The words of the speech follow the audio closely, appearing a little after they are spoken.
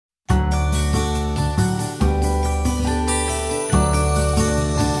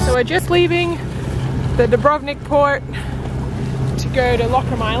we're just leaving the Dubrovnik port to go to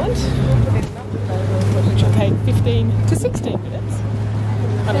Locrum Island, which will take 15 to 16 minutes.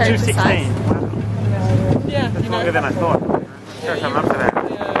 2:16. Wow. Yeah, that's longer than I thought. Sure, I'm up for that.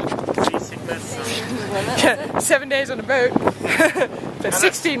 Yeah. Seasickness. Yeah, 7 days on a boat for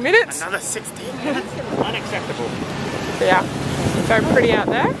 16 minutes. Another 16 minutes? Unacceptable. Yeah, so pretty out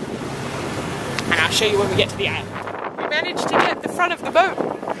there. And I'll show you when we get to the island. We managed to get the front of the boat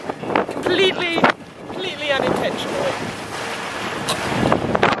completely unintentionally.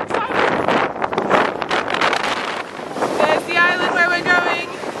 There's the island where we're going,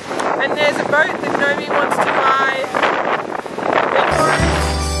 and there's a boat that Nomi wants to buy.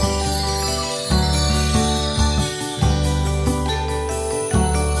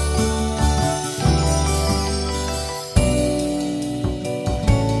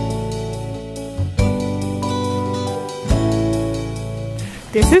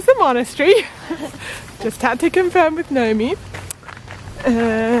 This is the monastery. Just had to confirm with Nomi.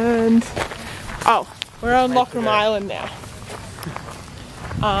 And oh, we're on Locrum Island now.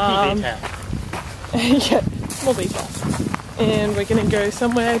 Yeah, small details. And we're gonna go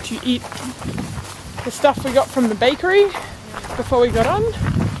somewhere to eat the stuff we got from the bakery before we got on,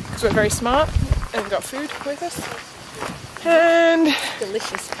 because we're very smart and got food with us. And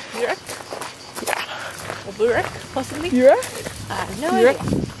delicious burek. Yeah. Or burek, possibly. Burek? I have no idea.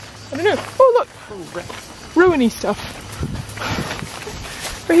 I don't know. Oh look! Ruiny stuff.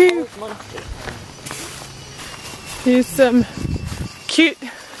 Woohoo! Here's some cute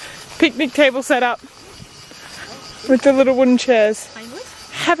picnic table set up with the little wooden chairs.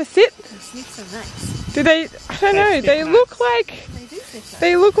 Have a sit. They so nice. Do they? I don't know. They look like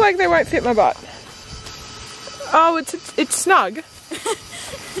they look like they won't fit my butt. Oh, it's snug.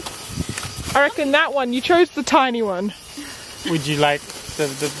 I reckon that one. You chose the tiny one. Would you like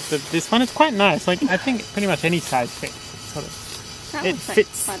this one? It's quite nice. Like, I think pretty much any size fits. Sort of. It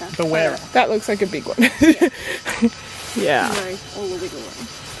fits the wearer. That looks like a big one. Yeah. No, all the wiggle room.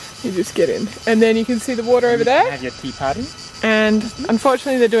 You just get in, and then you can see the water over there. Have your tea party. And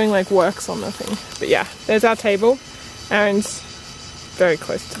unfortunately, they're doing like works on the thing. But yeah, there's our table. Aaron's very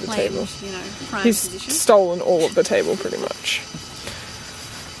close to the table. You know, prime He's position. stolen all of the table pretty much.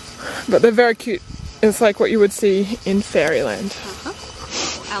 But they're very cute. It's like what you would see in Fairyland. Or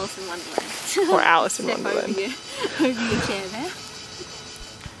Alice in Wonderland. Or Alice in Wonderland. Over your chair there.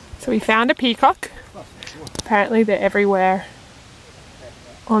 So we found a peacock. Apparently they're everywhere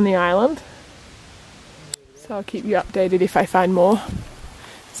on the island. So I'll keep you updated if I find more.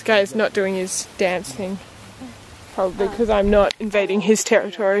 This guy is not doing his dance thing. Probably because I'm not invading his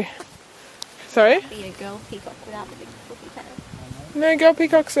territory. Sorry? Be a girl peacock without the big fluffy tail. No, girl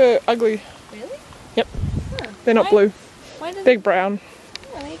peacocks are ugly. Really? Yep. Huh. They're not blue. Why does They're brown.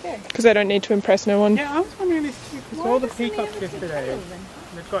 Oh, there you go. Because they don't need to impress no one. Yeah, I was wondering this too, because all the peacocks yesterday,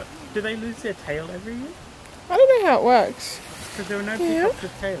 do they lose their tail every year? I don't know how it works. Because there were no peacocks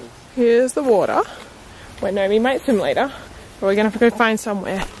with tails. Here's the water, where Nomi might swim later. But we're going to have to go find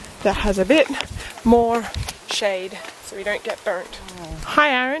somewhere that has a bit more shade so we don't get burnt. Oh. Hi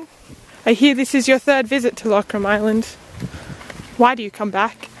Aaron. I hear this is your third visit to Locrum Island. Why do you come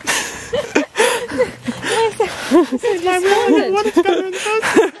back? What is going on?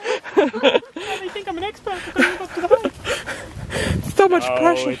 They think I'm an expert for going up to the height. So much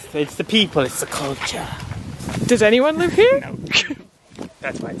pressure. It's the people, it's the culture. Does anyone live here? No.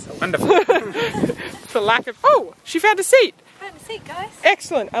 That's why it's so wonderful. It's the lack of... Oh, she found a seat. Found a seat, guys.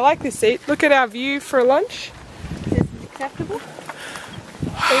 Excellent. I like this seat. Look at our view for lunch. Is this acceptable?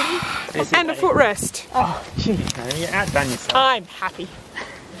 And a footrest. Oh, jeez, you outdone yourself. I'm happy.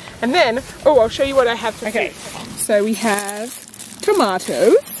 And then, oh, I'll show you what I have for food. So we have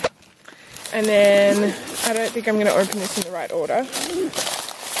tomatoes. And then, I don't think I'm going to open this in the right order.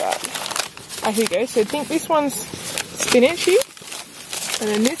 But, here you go. So I think this one's spinachy. And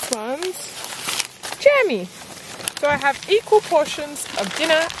then this one's jammy. So I have equal portions of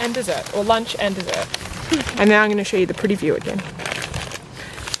dinner and dessert, or lunch and dessert. And now I'm going to show you the pretty view again.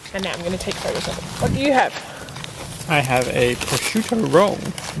 And now I'm going to take photos of it. What do you have? I have a prosciutto roll.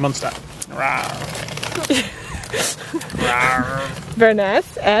 Monster. Rawr. Rawr. Very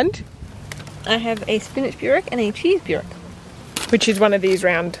nice. And? I have a spinach burek and a cheese burek. Which is one of these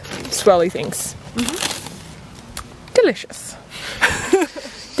round swirly things. Delicious.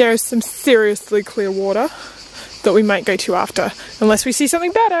 There is some seriously clear water that we might go to after, unless we see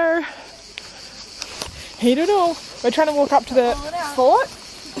something better. I don't know. We're trying to walk up to the fort,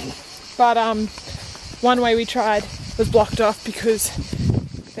 but one way we tried was blocked off because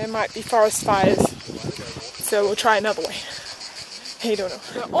there might be forest fires, so we'll try another way. Hey, don't know.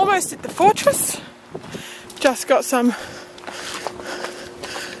 We're almost at the fortress. Just got some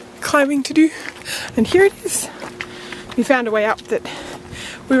climbing to do, and here it is. We found a way up that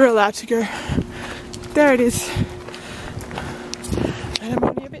we were allowed to go. There it is. And I'm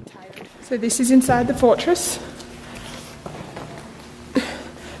only a bit tired. So this is inside the fortress.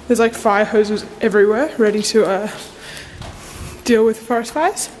 There's like fire hoses everywhere, ready to deal with forest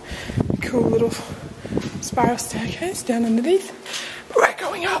fires. Cool little spiral staircase down underneath. We're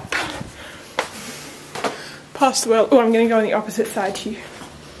going up. Past the well. Oh, I'm going to go on the opposite side here.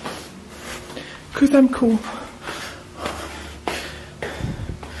 Because I'm cool.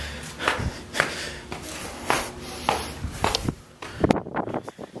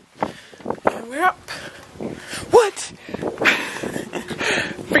 And we're up. What?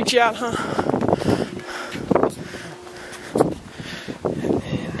 Freaked you out, huh?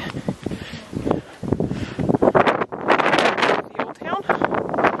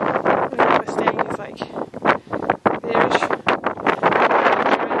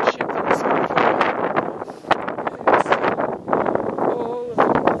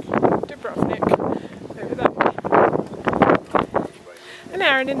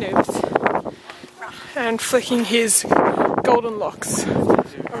 And flicking his golden locks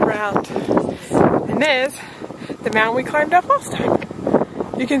around. And there's the mountain we climbed up last time.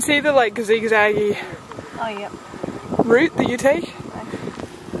 You can see the like zigzaggy route that you take.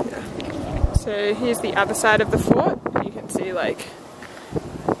 Yeah. So here's the other side of the fort. You can see like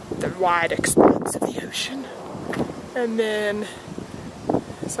the wide expanse of the ocean. And then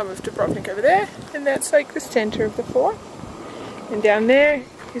some of Dubrovnik over there. And that's like the center of the fort. And down there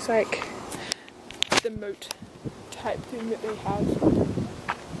is like the moat type thing that they have.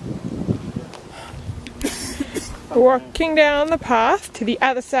 Walking down the path to the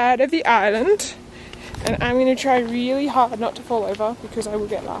other side of the island, and I'm going to try really hard not to fall over because I will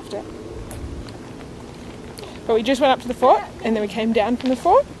get laughed at. But we just went up to the fort and then we came down from the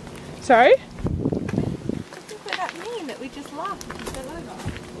fort. Sorry? Doesn't that mean that we just laughed and fell over?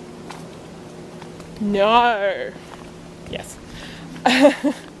 No. Yes.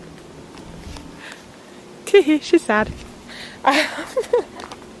 She's sad.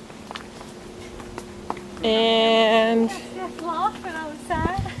 And Just laughed when I was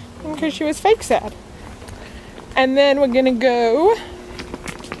sad. because she was fake sad. And then we're gonna go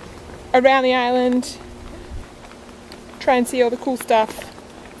around the island, try and see all the cool stuff,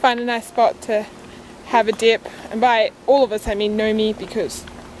 find a nice spot to have a dip. And by all of us I mean Nomi, because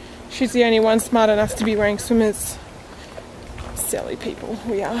she's the only one smart enough to be wearing swimmers. Silly people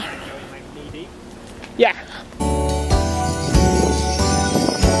we are. Yeah.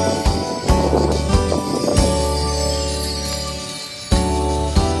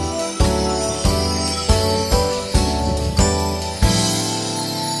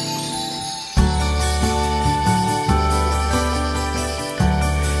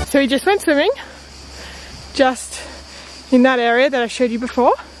 So we just went swimming, just in that area that I showed you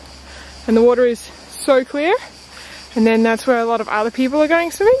before, and the water is so clear, and then that's where a lot of other people are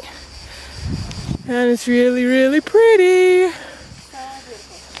going swimming, and it's really, really pretty.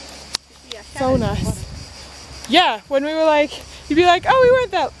 So nice. Yeah, when we were like, you'd be like, oh, we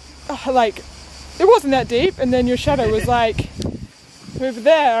weren't that, like, it wasn't that deep, and then your shadow was like, over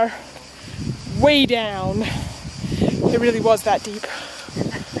there, way down. It really was that deep.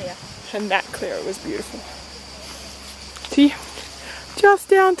 And that clear, it was beautiful. See? Just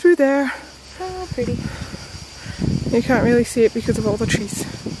down through there. So pretty. You can't really see it because of all the trees.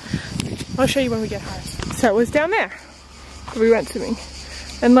 I'll show you when we get home. So it was down there that we went swimming.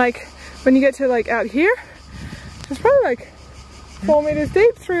 And like, when you get to like out here, it's probably like 4 meters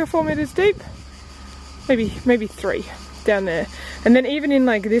deep, 3 or 4 meters deep. Maybe 3 down there. And then even in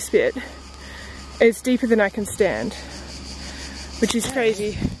like this bit, it's deeper than I can stand. Which is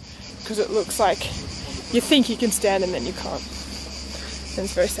crazy. Because it looks like you think you can stand and then you can't. And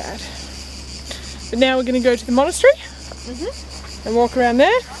it's very sad. But now we're going to go to the monastery and walk around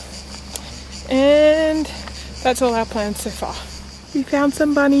there. And that's all our plans so far. We found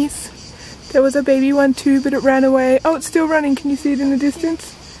some bunnies. There was a baby one too, but it ran away. Oh, it's still running. Can you see it in the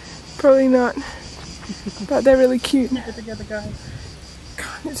distance? Probably not. But they're really cute. Get together, guys.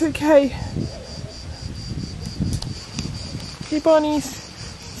 God, it's okay. Hey, bunnies.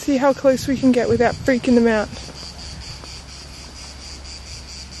 See how close we can get without freaking them out.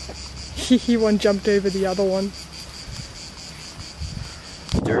 One jumped over the other one.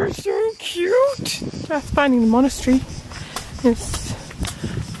 They're so cute. Just finding the monastery. It's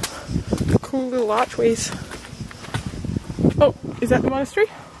cool little archways. Oh, is that the monastery?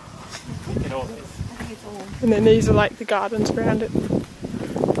 Look at all this. And then these are like the gardens around it.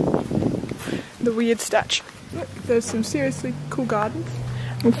 The weird statue. Look, there's some seriously cool gardens.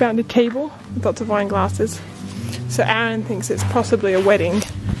 We found a table with lots of wine glasses. So Aaron thinks it's possibly a wedding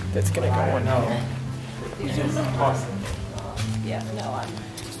that's going to go on here. Yeah, no,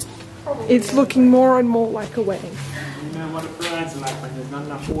 It's looking more and more like a wedding. You know what a bride's like when there's not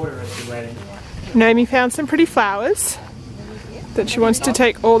enough water at the wedding. Naomi found some pretty flowers that she wants to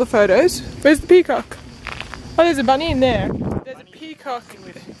take all the photos. Where's the peacock? Oh, there's a bunny in there. There's a peacock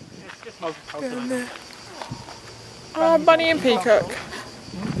down there. Oh, bunny and peacock.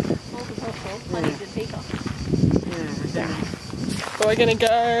 So we're gonna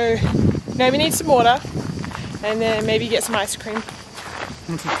go. Naomi needs some water, and then maybe get some ice cream.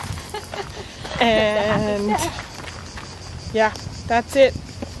 And yeah, that's it.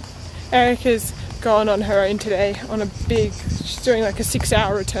 Erica's gone on her own today on a big, she's doing like a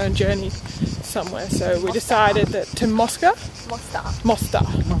 6-hour return journey somewhere. So we decided that to Moscow? Mostar.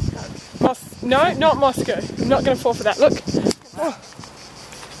 No, not Moscow. I'm not going to fall for that. Look. Oh.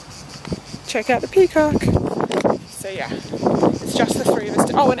 Check out the peacock. So yeah, it's just the three of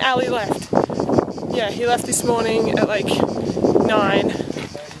us. Oh, and Ali left. Yeah, he left this morning at like 9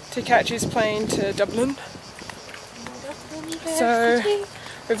 to catch his plane to Dublin. So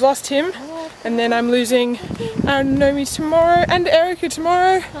we've lost him, and then I'm losing Aaron and Naomi tomorrow and Erica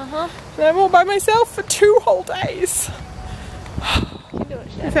tomorrow. And I'm all by myself for 2 whole days.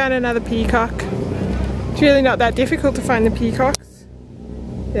 I found another peacock. It's really not that difficult to find the peacocks.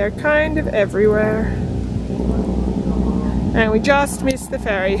 They're kind of everywhere. And we just missed the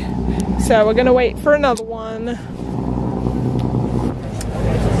ferry. So we're gonna wait for another one.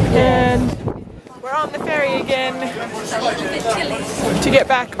 And we're on the ferry again to get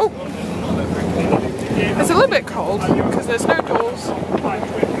back. Oh! It's a little bit cold because there's no doors.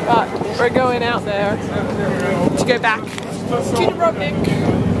 But we're going out there to go back to Dubrovnik,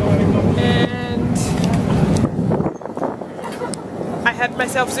 and I had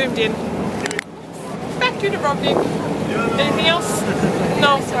myself zoomed in. Back to Dubrovnik. Anything else?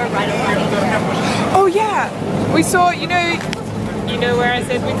 No. Oh yeah, we saw. You know where I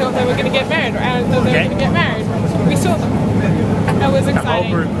said we thought they were going to get married, or Aaron thought they were going to get married. We saw them. That was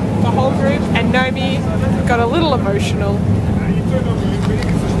exciting. The whole group, and Naomi got a little emotional.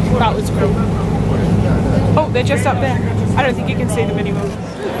 That was cool. Oh, they're just up there. I don't think you can see them anymore.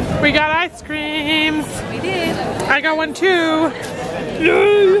 We got ice creams. we did. I got one too.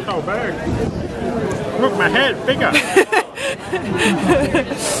 Oh, bag. Look, my head bigger.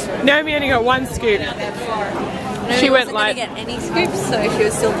 Naomi only got 1 scoop. She went light. She wasn't going to get any scoops, so she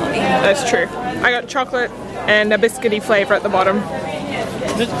was still naughty. That's true. I got chocolate and a biscuity flavour at the bottom.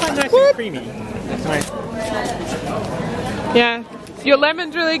 It's quite nice and creamy. Nice. Yeah. Your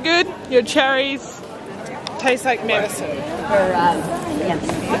lemon's really good. Your cherries taste like medicine.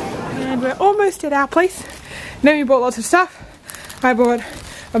 And we're almost at our place. Naomi bought lots of stuff. I bought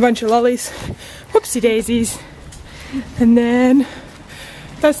a bunch of lollies. Whoopsie daisies. And then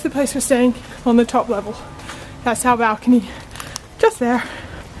that's the place we're staying, on the top level. That's our balcony. Just there.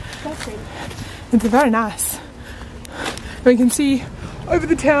 It's very nice. We can see over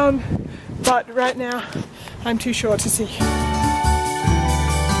the town, but right now I'm too short to see.